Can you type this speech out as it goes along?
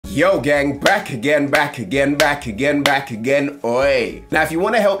Yo gang, back again, oi. Now if you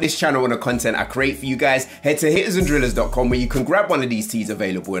want to help this channel and the content I create for you guys, head to hittersanddrillers.com where you can grab one of these tees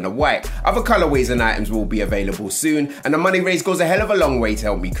available in a white. Other colorways and items will be available soon, and the money raised goes a hell of a long way to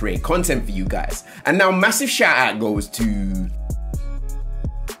help me create content for you guys. And now massive shout out goes to...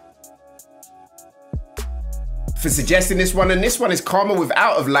 for suggesting this one, and this one is Karma with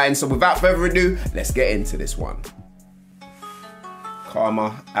Out of Line, so without further ado, let's get into this one.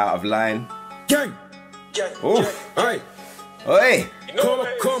 Karma, Out of Line. Gang! Gang! Oof. Aye! Oi!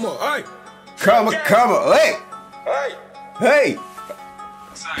 Karma! Aye! Karma! Oi! Aye! Hey!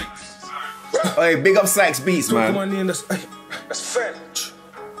 Sykes. Oi, big up Sykes beats, man. Come on in, that's fair.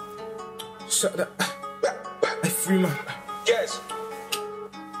 Shut that. I free man. Yes.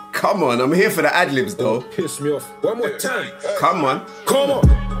 Come on, I'm here for the ad-libs though. Piss me off. One more time. Come on. Come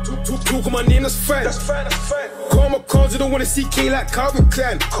on. Talk on my name, that's fine. Karma cars, you don't wanna see K like Calvin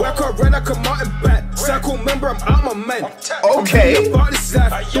Klein. Whack up red like a mountain bat. Psycho member, I'm out my man. Okay. About this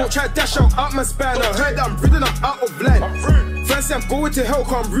life. Don't try to dash out my span. I heard that I'm reading, I'm out of line. Fancy I'm going to hell,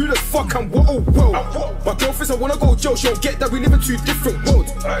 cause I'm rude as fuck, I'm whoa. My girlfriend, I wanna go Joe, she don't get that we live in two different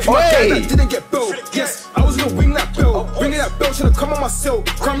worlds. My guy that didn't get billed. Yes, I was gonna wing that bell. Bringing that bell, trying to come on myself.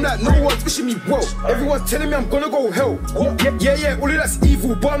 Come like no one's wishing me well. Everyone's telling me I'm gonna go hell. Yeah, all of that's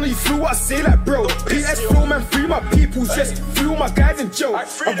evil, but I know you feel what I say like bro. PS flow man, free my peoples, yes, free all my guys in jail. I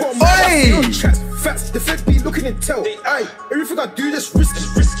got my on tracks, facts, the feds be looking and tell. Aye, everything I do that's risky.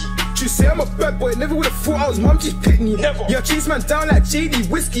 You say I'm a bad boy, never would've thought I was mum just picked me. Yeah, chase man down like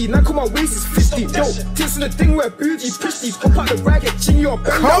JD whiskey, now call my waist is 50. Yo, tips on the thing where booty pushy, pop out the rag and chin your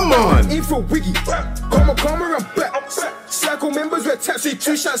bang. Come on! Aim for a wiggy. Karma, I'm back. Psycho members were tapped, say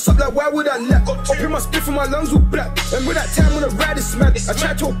 2 shots up, like why would I let? Up in my spit for my lungs all black. And with that time when I ride this man, I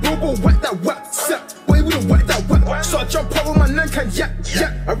tried to a bro, whack that whack. Set, boy, wouldn't whack that whack. So I jump out with my nank and yak.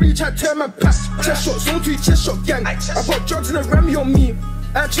 I really tried to turn my pack. Chest shot, zone 2 chest shot gang. I got drugs in a Rami on me.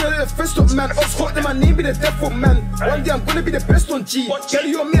 Actually, the first up man, off hot, then my name be the death of man. One day I'm gonna be the best on G. Girl,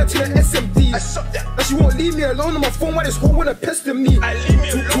 you on me to the SMD. And she won't leave me alone on my phone while this whole wanna pester me.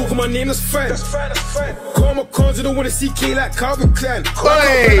 Talk on my name, that's fine. Karma cars, you don't wanna see K like Calvin Klein.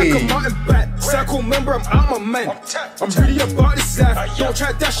 Like a mountain bat. Psycho member, I'm out my man. I'm really about this life. Don't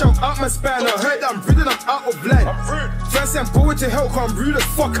try to dash out my span. I heard that I'm reading, I'm out of line. Fancy I'm going to hell, cause I'm rude as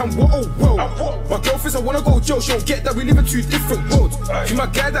fuck, I'm whoa. My girlfriend, I wanna go Joe, she don't get that we live in two different worlds. My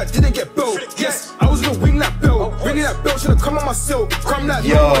guy that didn't get billed. Yes, I was gonna wing that bell. Ringing that bell, should've come on myself. Come like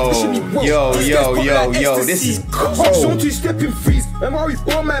yo, this is cold. Zone 2 stepping freeze. Remember how we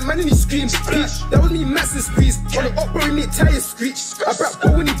bought man in his screams. That was me massive squeeze. On the up, bro, we made tires screech. I brought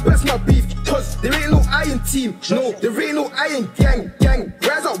Bo when he burst my beef. Cause there ain't no iron team. No, there ain't no iron gang.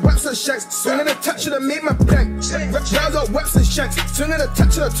 Rise out waps and shanks. Swinging a touch should have made my plank. Rise out waps and shanks. Swinging a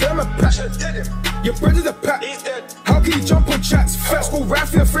touch should have turned my pack. Your brother's a pack. How can you jump on tracks? Facts go right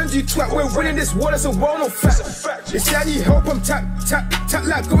for your friends, you twat. We're winning this war, that's a well-known fact. If I need help, I'm tap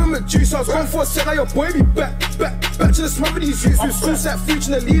like government juice. I was going for a set, now your boy be back to the smother these youths with school sat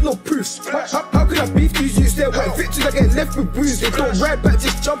future and leave no proofs. How could I beef these youths? They're white victims, I get left with bruises. They don't ride back,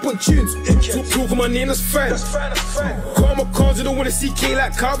 just jump on tunes. Talk on my name, that's fine. Karma cars, you don't wanna see K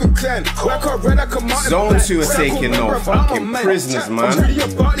like Calvin Klein. Whack up red like a mountain. Zone 2 are taking no fucking prisoners, man.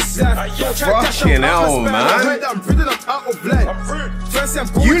 Fucking hell, man.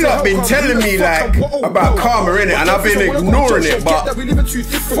 You lot been telling me like about Karma innit, and I've been ignoring it, but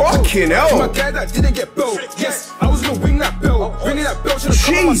fucking hell. My guy that didn't get billed. Yes, I was gonna wing that bell. Ringing that bell, should've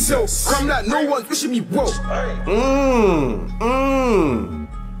come on myself. Come like no one's wishing me well.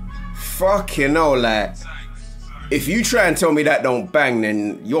 Fucking hell, like, if you try and tell me that don't bang,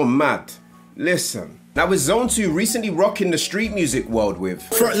 then you're mad. Listen. Now with Zone 2 recently rocking the street music world with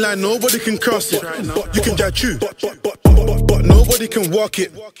Frontline, nobody can cross it. You can get you, but nobody can walk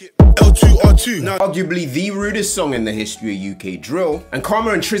it. L2R2. Now arguably the rudest song in the history of UK drill, and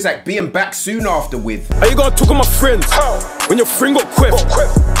Karma and Trizak being back soon after with How you gonna talk to my friends when your friend got quiff?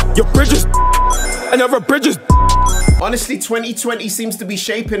 Your bridges and other bridges. Honestly, 2020 seems to be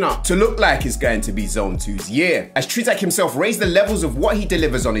shaping up to look like it's going to be Zone 2's year, as Trizak himself raised the levels of what he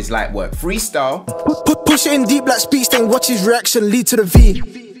delivers on his light work freestyle. Push it in deep like speech, then watch his reaction lead to the V.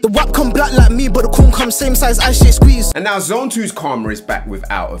 The wap come black like me, but the corn come same size as shit squeeze. And now Zone 2's Karma is back with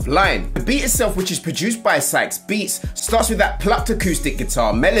Out of Line. The beat itself, which is produced by Sykes Beats, starts with that plucked acoustic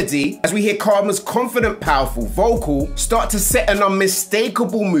guitar melody, as we hear Karma's confident, powerful vocal start to set an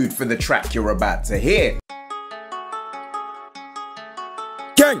unmistakable mood for the track you're about to hear.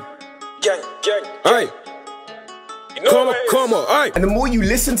 Gang, aye. Karma, aye. And the more you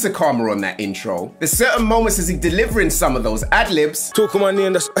listen to Karma on that intro, there's certain moments as he delivering some of those ad-libs. Talk on my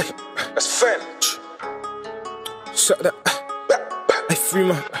name, that's fine. Shut that. I free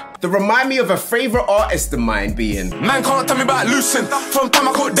my. That remind me of a favourite artist of mine being Man can't tell me about loosen. From time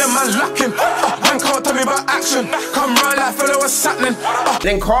I caught them man lacking. Man can't tell me about action. Come round like fellow what's happening.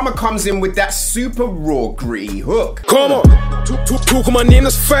 Then Karma comes in with that super raw gritty hook. Karma, talk on my name,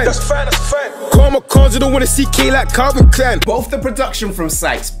 that's fine. That's fine. Karma cars, you don't wanna see K like Calvin Klein. Both the production from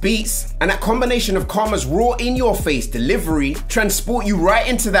Sykes beats and that combination of Karma's raw in-your-face delivery transport you right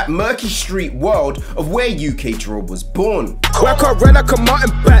into that murky street world of where UK Drill was born. Whack up red like a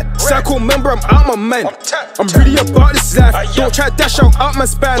mountain bat. Psycho member, I'm out my man. I'm really about this life. Don't try dash out my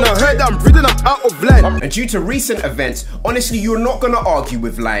spine. I heard that I'm breathing, I'm out of line. And due to recent events, honestly, you're not gonna argue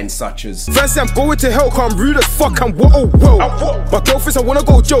with lines such as Fancy I'm going to hell, cause I'm rude as fuck, I'm whoa. My girlfriend, I wanna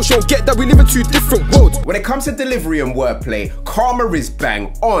go Joe, she don't get that we live in two different worlds. When it comes to delivery and wordplay, Karma is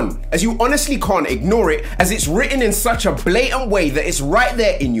bang on, as you honestly can't ignore it, as it's written in such a blatant way that it's right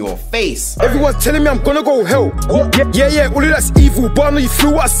there in your face. Everyone's telling me I'm gonna go hell. Yeah, all of that's evil, but I know you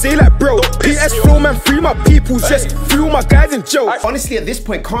feel what I say like bro. PS flow man, free my people, just free all my guys in jail. Honestly, at this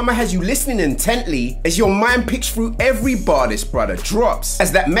point, Karma has you listening intently as your mind picks through every bar this brother drops,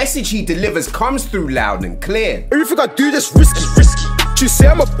 as that message he delivers comes through loud and clear. Everything I do just risky. You say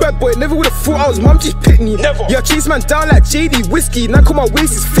I'm a bad boy, never would've thought I was mum just picked me. Never. Yeah, chase man down like JD whiskey, now call my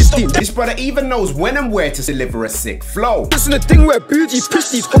waist is 50. This brother even knows when and where to deliver a sick flow. Listen to the thing where bougie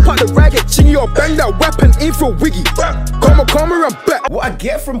pisties hop out the ragged chingy or bang that weapon aim for a wiggy. Karma, I'm back. What I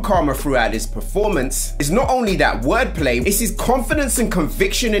get from Karma throughout his performance is not only that wordplay, it's his confidence and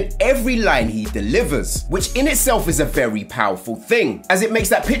conviction in every line he delivers, which in itself is a very powerful thing, as it makes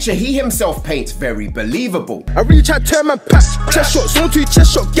that picture he himself paints very believable. I really try to turn my pack, chest shot, zone 2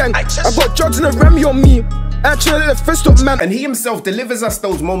 chest shot gang. I got drugs and a Remy on me. Actually, let the fist up, man. And he himself delivers us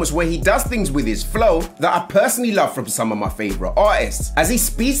those moments where he does things with his flow that I personally love from some of my favourite artists, as he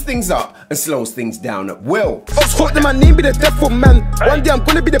speeds things up and slows things down at will. Ops caught them, my name be the death of man. One day I'm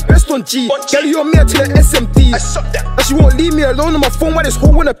gonna be the best on G. Girl, you on me until the SMD. And she won't leave me alone on my phone while this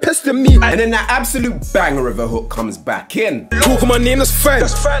hoe wanna pester me. And then that absolute banger of a hook comes back in. Talk on my name, that's fine.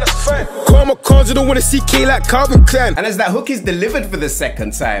 Karma cars, you don't wanna see K like Calvin Klein. And as that hook is delivered for the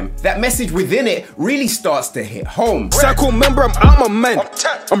second time, that message within it really starts to hit home. Psycho member, I'm out my man.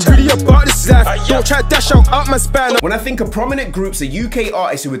 I'm really about this life. Don't try to dash out my spine. When I think of prominent groups of UK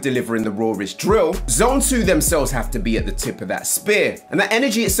artists who are delivering the rawest drill, Zone 2 themselves have to be at the tip of that spear. And that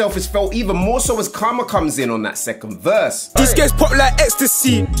energy itself is felt even more so as Karma comes in on that second verse. These guys pop like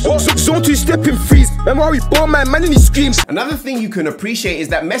ecstasy. Zone 2 stepping freeze. Remember how we bought my man and he screams. Another thing you can appreciate is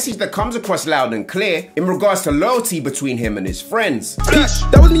that message that comes across loud and clear in regards to loyalty between him and his friends.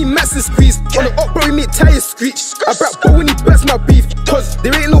 That was me, massive squeeze. On the up, bro, we make tires screech. I brought Bo when he best my beef, cause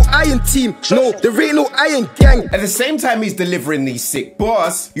there ain't no iron team, no, there ain't no iron gang. At the same time he's delivering these sick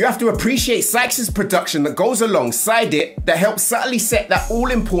bars, you have to appreciate Sykes' production that goes alongside it that helps subtly set that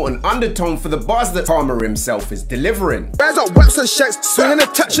all-important undertone for the bars that Karma himself is delivering. Rise up webs and shanks, swinging a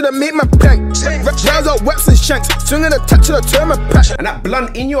touch and make my plank. Rise up webs and shanks, swinging a touch and turn my patch. And that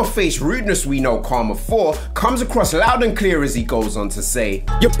blunt in-your-face rudeness we know Karma for comes across loud and clear as he goes on to say,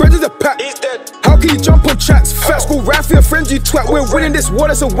 your brother's a pack, how can you jump on tracks? Facts go right for your friends, you twat. We're winning this war,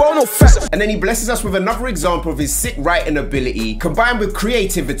 that's a well-known fact. And then he blesses us with another example of his sick writing ability combined with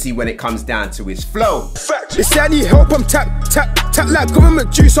creativity when it comes down to his flow. Fact. They say I need help, I'm tap like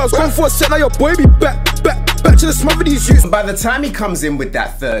government juice. I was going for a set, now your boy be back to the smother these youths. And by the time he comes in with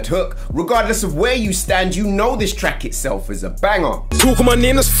that third hook, regardless of where you stand, you know this track itself is a banger. Talk on my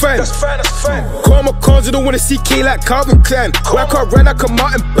name, that's fine. Karma cars, you don't wanna see K like Calvin Klein. Whack up red like a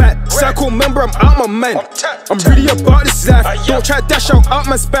mountain bat. Psycho member, I'm out my man. I'm really about this life. Don't try to dash out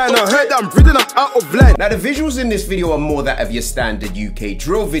my spine. I heard that I'm breathing, I'm out of line. Now the visuals in this video are more that of your standard UK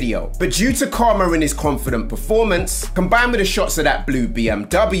drill video, but due to Karma and his confident performance, combined with the shots of that blue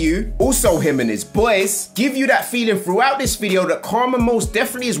BMW, also him and his boys, give you that feeling throughout this video that Karma most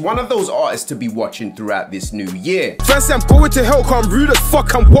definitely is one of those artists to be watching throughout this new year. Fancy I'm going to hell, cause I'm rude as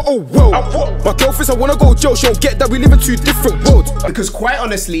fuck, I'm whoa. My girlfriend, I wanna go Joe, she don't get that we live in two different worlds. Because quite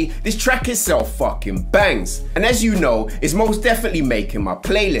honestly, this track itself fucking bangs. And as you know, it's most definitely making my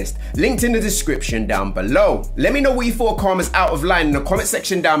playlist, linked in the description down below. Let me know what you thought Karma's out of line in the comment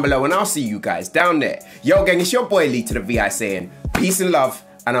section down below and I'll see you guys down there. Yo gang, it's your boy LeeToTheVI saying peace and love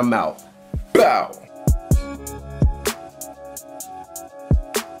and I'm out. Bow.